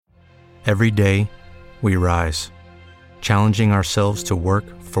Every day, we rise, challenging ourselves to work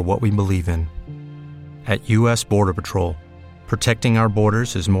for what we believe in. At U.S. Border Patrol, protecting our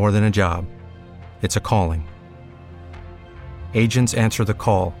borders is more than a job. It's a calling. Agents answer the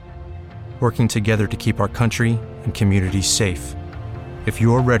call, working together to keep our country and communities safe. If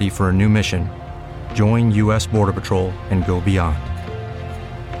you're ready for a new mission, join U.S. Border Patrol and go beyond.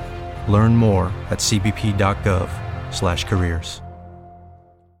 Learn more at cbp.gov/careers.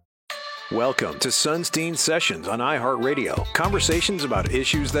 Welcome to Sunstein Sessions on iHeartRadio. Conversations about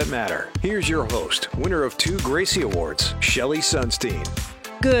issues that matter. Here's your host, winner of 2 Gracie Awards, Shelley Sunstein.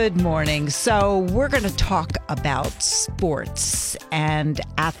 Good morning. So we're going to talk about sports and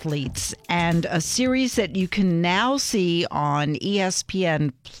athletes and a series that you can now see on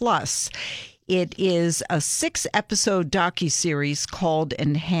ESPN Plus. It is a 6-episode docuseries called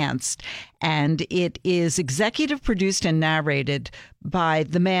Enhanced, and it is executive produced and narrated by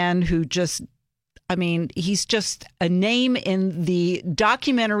the man who he's just a name in the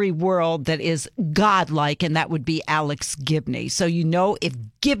documentary world that is godlike, and that would be Alex Gibney. So if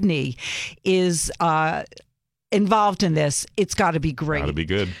Gibney is involved in this, it's got to be great. Got to be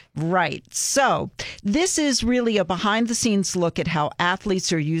good. Right. So this is really a behind-the-scenes look at how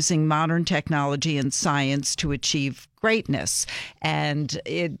athletes are using modern technology and science to achieve greatness. And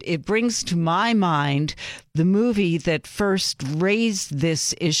it brings to my mind the movie that first raised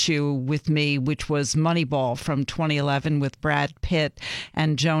this issue with me, which was Moneyball from 2011 with Brad Pitt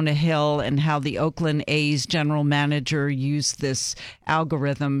and Jonah Hill, and how the Oakland A's general manager used this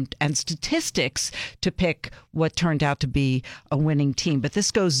algorithm and statistics to pick what turned out to be a winning team. But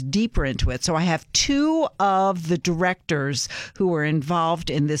this goes deeper into it. So I have 2 of the directors who were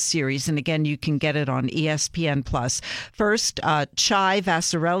involved in this series. And again, you can get it on ESPN Plus. First, Chai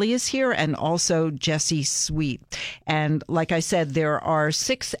Vasarhelyi is here, and also Jesse Sweet. And like I said, there are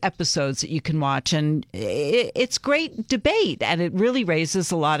 6 episodes that you can watch, and it's great debate, and it really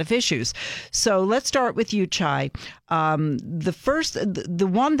raises a lot of issues. So let's start with you, Chai. The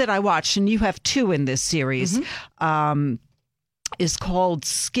one that I watched, and you have 2 in this series, is called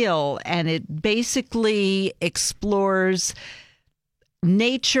Skill, and it basically explores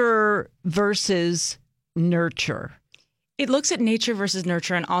nature versus nurture. It looks at nature versus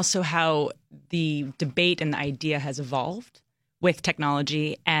nurture, and also how the debate and the idea has evolved with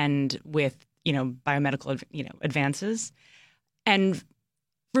technology and with, biomedical, advances. And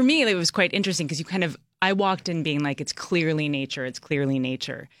for me, it was quite interesting because I walked in being like, it's clearly nature.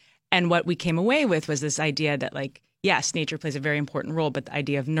 And what we came away with was this idea that, yes, nature plays a very important role, but the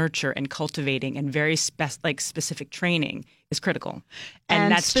idea of nurture and cultivating and very specific training is critical.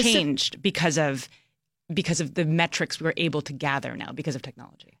 And that's changed because of the metrics we're able to gather now because of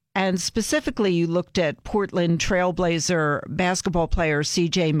technology. And specifically, you looked at Portland Trailblazer basketball player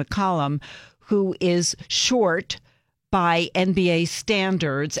C.J. McCollum, who is short by NBA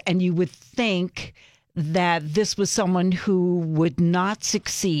standards, and you would think that this was someone who would not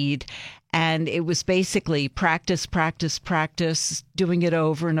succeed. And it was basically practice, doing it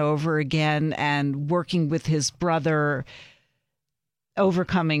over and over again, and working with his brother,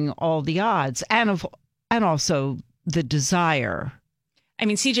 overcoming all the odds, and also the desire. I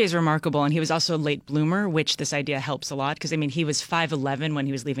mean, CJ is remarkable, and he was also a late bloomer, which this idea helps a lot, because, he was 5'11" when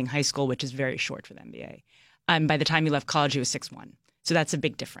he was leaving high school, which is very short for the NBA. By the time he left college, he was 6'1". So that's a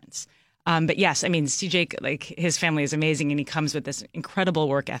big difference. But yes, CJ, his family is amazing, and he comes with this incredible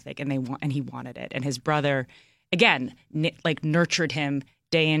work ethic, and he wanted it. And his brother, again, nurtured him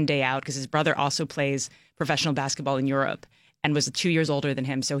day in, day out, because his brother also plays professional basketball in Europe and was 2 years older than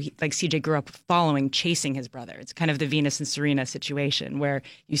him. So CJ grew up chasing his brother. It's kind of the Venus and Serena situation where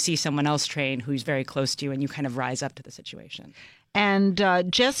you see someone else train who's very close to you, and you kind of rise up to the situation. And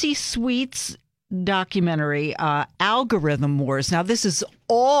Jesse Sweet's documentary, Algorithm Wars. Now, this is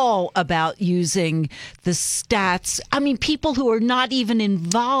all about using the stats. People who are not even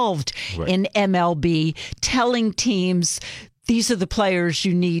involved in MLB telling teams, these are the players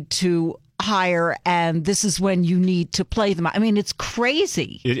you need to hire, and this is when you need to play them. It's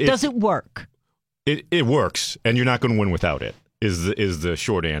crazy. Does it work? It works, and you're not going to win without it, is the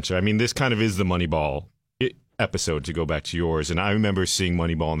short answer. This kind of is the Moneyball episode, to go back to yours. And I remember seeing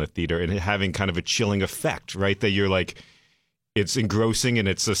Moneyball in the theater and it having kind of a chilling effect, right? That you're like, it's engrossing and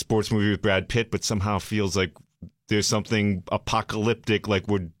it's a sports movie with Brad Pitt, but somehow feels like there's something apocalyptic, like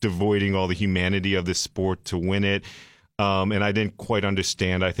we're devoiding all the humanity of this sport to win it. And I didn't quite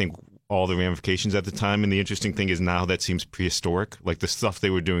understand, I think, all the ramifications at the time. And the interesting thing is now that seems prehistoric. Like the stuff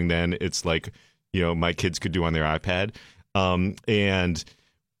they were doing then, it's like, my kids could do on their iPad. And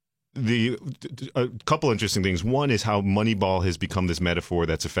a couple interesting things. One is how Moneyball has become this metaphor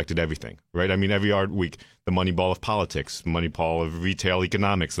that's affected everything, right? I mean, every art week, the Moneyball of politics, Moneyball of retail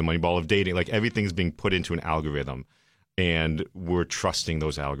economics, the Moneyball of dating, like everything's being put into an algorithm. And we're trusting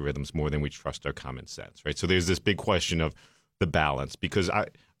those algorithms more than we trust our common sense, right? So there's this big question of the balance, because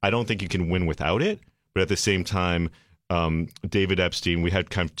I don't think you can win without it. But at the same time, David Epstein, we had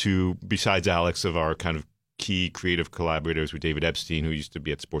kind of two, besides Alex, of our kind of key creative collaborators with David Epstein, who used to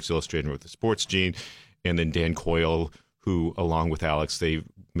be at Sports Illustrated with the Sports Gene, and then Dan Coyle, who, along with Alex, they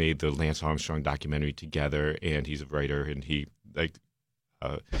made the Lance Armstrong documentary together, and he's a writer, and he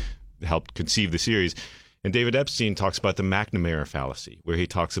helped conceive the series. And David Epstein talks about the McNamara fallacy, where he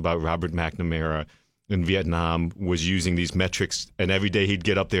talks about Robert McNamara in Vietnam was using these metrics, and every day he'd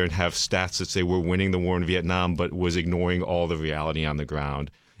get up there and have stats that say we're winning the war in Vietnam, but was ignoring all the reality on the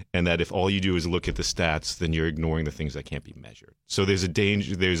ground. And that if all you do is look at the stats, then you're ignoring the things that can't be measured. So there's a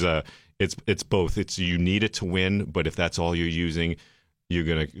danger. It's both. It's you need it to win, but if that's all you're using, you're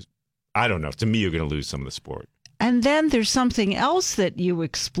gonna. I don't know. To me, you're gonna lose some of the sport. And then there's something else that you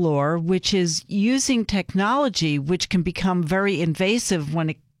explore, which is using technology, which can become very invasive when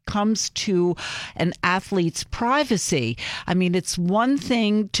it comes to an athlete's privacy. I mean, it's one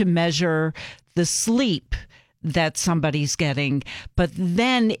thing to measure the sleep that somebody's getting, but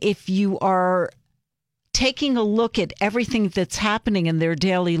then if you are taking a look at everything that's happening in their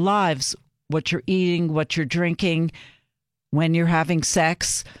daily lives, what you're eating, what you're drinking, when you're having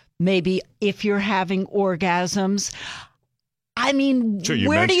sex, maybe if you're having orgasms, I mean, sure,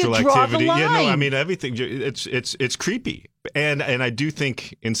 where do you draw the line? Yeah, no, I mean, everything. It's creepy, and I do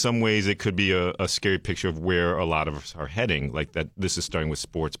think in some ways it could be a scary picture of where a lot of us are heading. Like that, this is starting with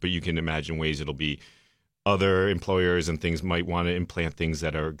sports, but you can imagine ways it'll be other employers and things might want to implant things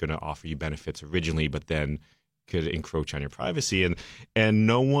that are going to offer you benefits originally, but then could encroach on your privacy. And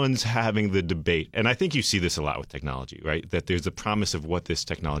no one's having the debate. And I think you see this a lot with technology, right? That there's a promise of what this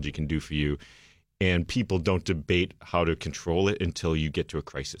technology can do for you. And people don't debate how to control it until you get to a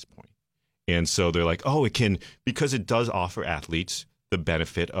crisis point. And so they're like, oh, it can, because it does offer athletes the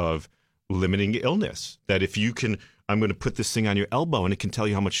benefit of limiting illness. That if you can, I'm going to put this thing on your elbow and it can tell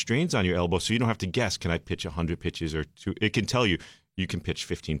you how much strain's on your elbow, so you don't have to guess, can I pitch 100 pitches or two? It can tell you, you can pitch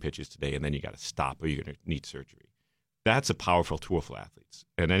 15 pitches today and then you got to stop or you're going to need surgery. That's a powerful tool for athletes.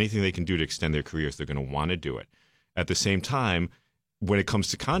 And anything they can do to extend their careers, they're going to want to do it. At the same time, when it comes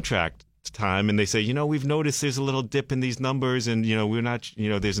to contract time and they say, we've noticed there's a little dip in these numbers and, we're not,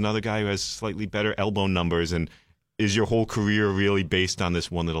 there's another guy who has slightly better elbow numbers, and is your whole career really based on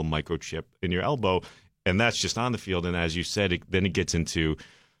this one little microchip in your elbow? And that's just on the field. And as you said, then it gets into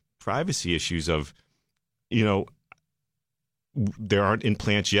privacy issues of, there aren't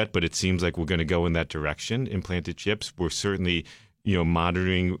implants yet, but it seems like we're going to go in that direction, implanted chips. We're certainly,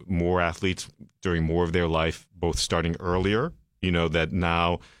 monitoring more athletes during more of their life, both starting earlier, that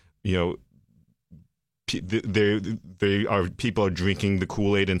now, people are drinking the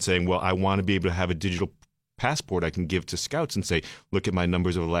Kool-Aid and saying, well, I want to be able to have a digital passport I can give to scouts and say, look at my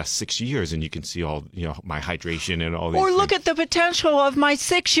numbers over the last 6 years, and you can see all, my hydration and all these things. Or look at the potential of my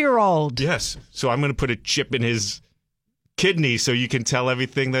 6-year-old. Yes. So I'm going to put a chip in his kidney so you can tell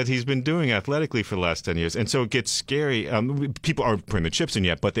everything that he's been doing athletically for the last 10 years. And so it gets scary. People aren't putting the chips in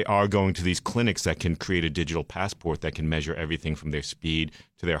yet, but they are going to these clinics that can create a digital passport that can measure everything from their speed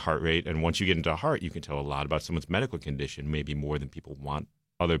to their heart rate. And once you get into heart, you can tell a lot about someone's medical condition, maybe more than people want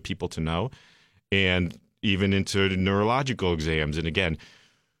other people to know. And even into neurological exams. And again,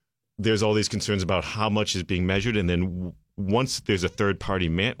 there's all these concerns about how much is being measured. And then once there's a third party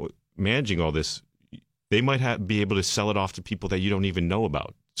managing all this, they might be able to sell it off to people that you don't even know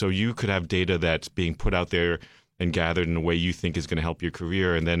about. So you could have data that's being put out there and gathered in a way you think is going to help your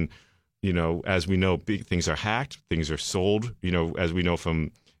career. And then, as we know, things are hacked, things are sold, as we know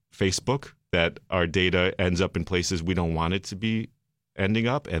from Facebook, that our data ends up in places we don't want it to be ending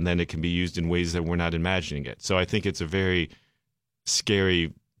up, and then it can be used in ways that we're not imagining it. So I think it's a very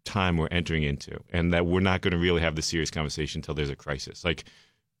scary time we're entering into, and that we're not going to really have the serious conversation until there's a crisis. Like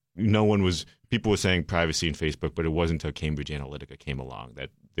people were saying privacy in Facebook, but it wasn't until Cambridge Analytica came along that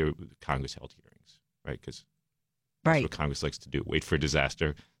Congress held hearings, right? Because that's what Congress likes to do, wait for a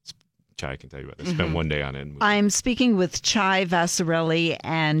disaster. Chai can tell you about this. Spend one day on it. I'm speaking with Chai Vasarhelyi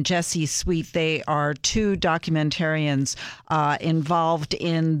and Jesse Sweet. They are two documentarians involved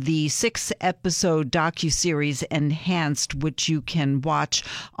in the 6-episode docuseries Enhanced, which you can watch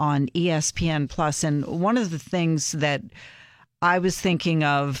on ESPN+. And one of the things that I was thinking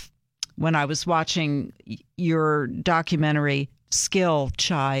of when I was watching your documentary Skill,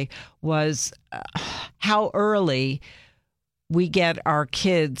 Chai, was how early we get our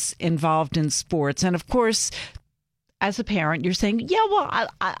kids involved in sports. And of course, as a parent, you're saying, yeah, well,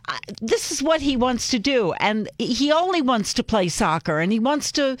 this is what he wants to do. And he only wants to play soccer. And he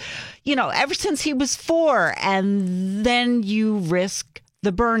wants to, ever since he was 4. And then you risk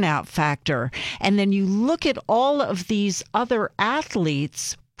the burnout factor. And then you look at all of these other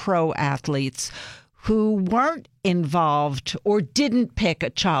athletes, pro athletes, who weren't involved or didn't pick a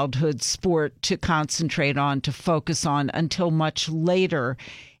childhood sport to concentrate on, to focus on until much later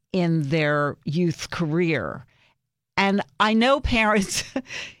in their youth career. And I know parents,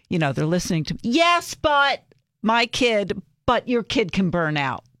 they're listening to me. Yes, but your kid can burn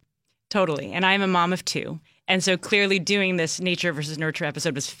out. Totally. And I'm a mom of 2. And so clearly doing this nature versus nurture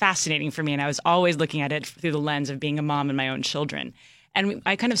episode was fascinating for me. And I was always looking at it through the lens of being a mom and my own children. And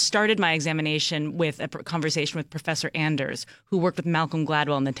I kind of started my examination with a conversation with Professor Anders, who worked with Malcolm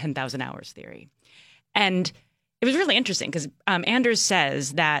Gladwell in the 10,000 hours theory. And it was really interesting because Anders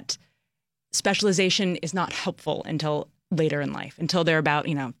says that specialization is not helpful until later in life, until they're about,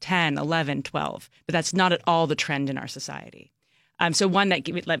 10, 11, 12. But that's not at all the trend in our society. So one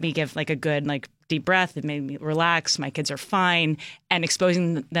that let me give like a good deep breath. It made me relax. My kids are fine. And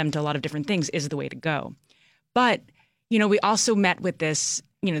exposing them to a lot of different things is the way to go. But, we also met with this,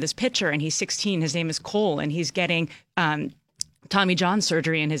 this pitcher, and he's 16. His name is Cole, and he's getting Tommy John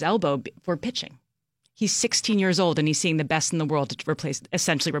surgery in his elbow for pitching. He's 16 years old, and he's seeing the best in the world to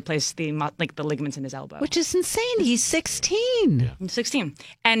essentially replace the ligaments in his elbow. Which is insane. He's 16. Yeah. He's 16.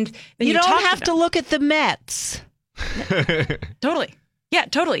 And then you don't have to look at the Mets. Totally. Yeah,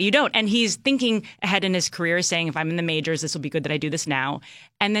 totally. You don't. And he's thinking ahead in his career, saying, if I'm in the majors, this will be good that I do this now.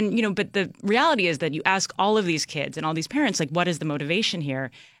 And then, but the reality is that you ask all of these kids and all these parents, what is the motivation here?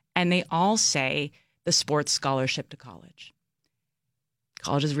 And they all say the sports scholarship to college.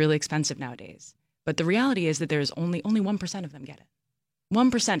 College is really expensive nowadays. But the reality is that there's only 1% of them get it.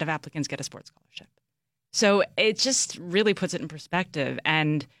 1% of applicants get a sports scholarship. So it just really puts it in perspective.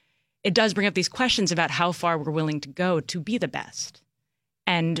 And it does bring up these questions about how far we're willing to go to be the best.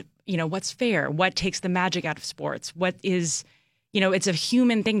 And, what's fair? What takes the magic out of sports? What is, it's a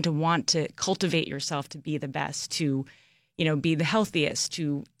human thing to want to cultivate yourself to be the best, to, be the healthiest,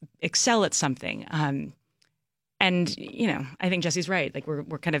 to excel at something. And, I think Jesse's right.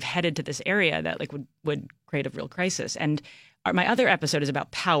 We're kind of headed to this area that would create a real crisis. And my other episode is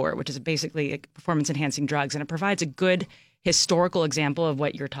about power, which is basically performance enhancing drugs. And it provides a good historical example of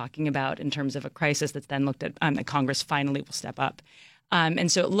what you're talking about in terms of a crisis that's then looked at that Congress finally will step up.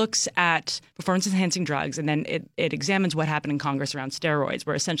 And so it looks at performance-enhancing drugs, and then it examines what happened in Congress around steroids,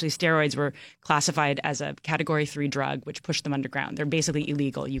 where essentially steroids were classified as a Category 3 drug, which pushed them underground. They're basically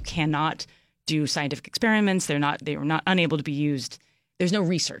illegal. You cannot do scientific experiments. They were not unable to be used. There's no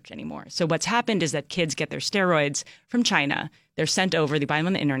research anymore. So what's happened is that kids get their steroids from China. They're sent over. They buy them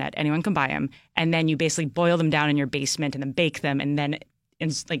on the internet. Anyone can buy them. And then you basically boil them down in your basement and then bake them and then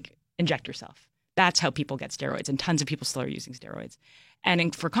inject yourself. That's how people get steroids, and tons of people still are using steroids.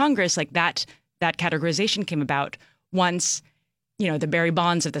 And for Congress, that categorization came about once, the Barry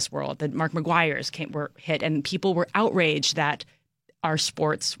Bonds of this world, the Mark McGuires were hit, and people were outraged that our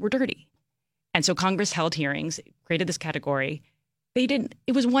sports were dirty. And so Congress held hearings, created this category.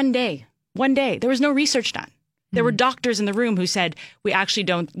 It was one day. There was no research done. There were doctors in the room who said,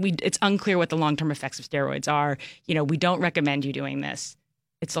 it's unclear what the long-term effects of steroids are. We don't recommend you doing this.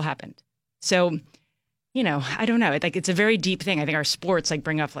 It still happened. So, I don't know. It's a very deep thing. I think our sports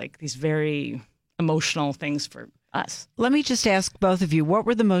bring up these very emotional things for us. Let me just ask both of you, what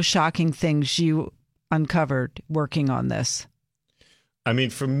were the most shocking things you uncovered working on this? I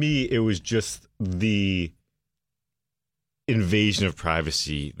mean, for me, it was just the invasion of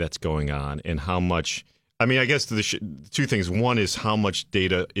privacy that's going on and how much. I mean, I guess the two things. One is how much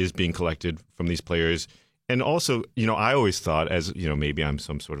data is being collected from these players. And also, I always thought, as maybe I'm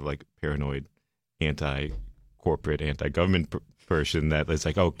some sort of paranoid, anti-corporate, anti-government person that it's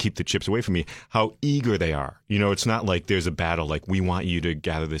keep the chips away from me. How eager they are. It's not like there's a battle. We want you to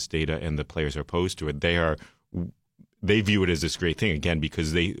gather this data, and the players are opposed to it. They view it as this great thing again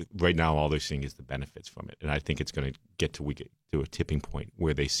because right now all they're seeing is the benefits from it, and I think it's going to get to a tipping point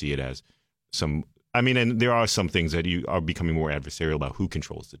where they see it as some. I mean, and there are some things that you are becoming more adversarial about who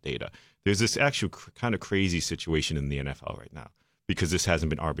controls the data. There's this actual kind of crazy situation in the NFL right now because this hasn't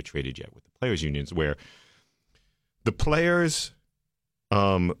been arbitrated yet with the players' unions where the players,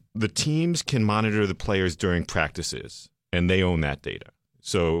 the teams can monitor the players during practices and they own that data.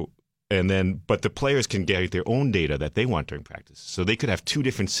 So, but the players can get their own data that they want during practice. So they could have two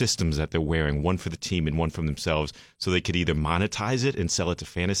different systems that they're wearing, one for the team and one for themselves. So they could either monetize it and sell it to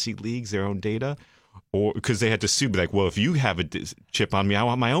fantasy leagues, their own data, or because they had to sue, be like, well, if you have a chip on me, I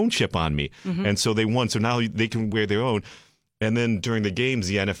want my own chip on me. And so they won. So now they can wear their own. And then during the games,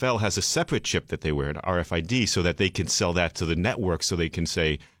 the NFL has a separate chip that they wear, an RFID, so that they can sell that to the network, so they can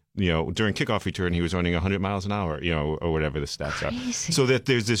say, during kickoff return, he was running 100 miles an hour, or whatever the stats are. So that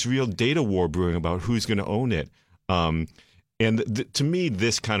there's this real data war brewing about who's going to own it. And to me,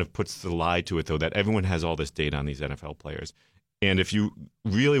 this kind of puts the lie to it, though, that everyone has all this data on these NFL players. And if you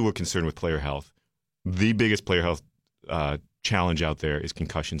really were concerned with player health, the biggest player health challenge out there is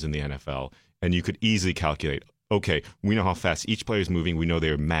concussions in the NFL. And you could easily calculate, okay, we know how fast each player is moving. We know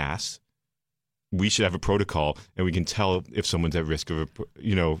their mass. We should have a protocol, and we can tell if someone's at risk of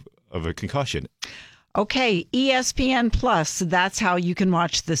a concussion. Okay, ESPN Plus, that's how you can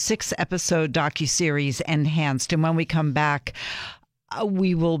watch the 6-episode docuseries Enhanced. And when we come back,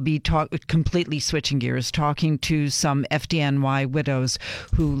 we will be completely switching gears, talking to some FDNY widows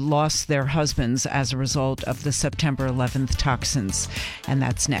who lost their husbands as a result of the September 11th toxins. And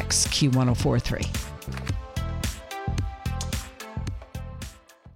that's next, Q1043.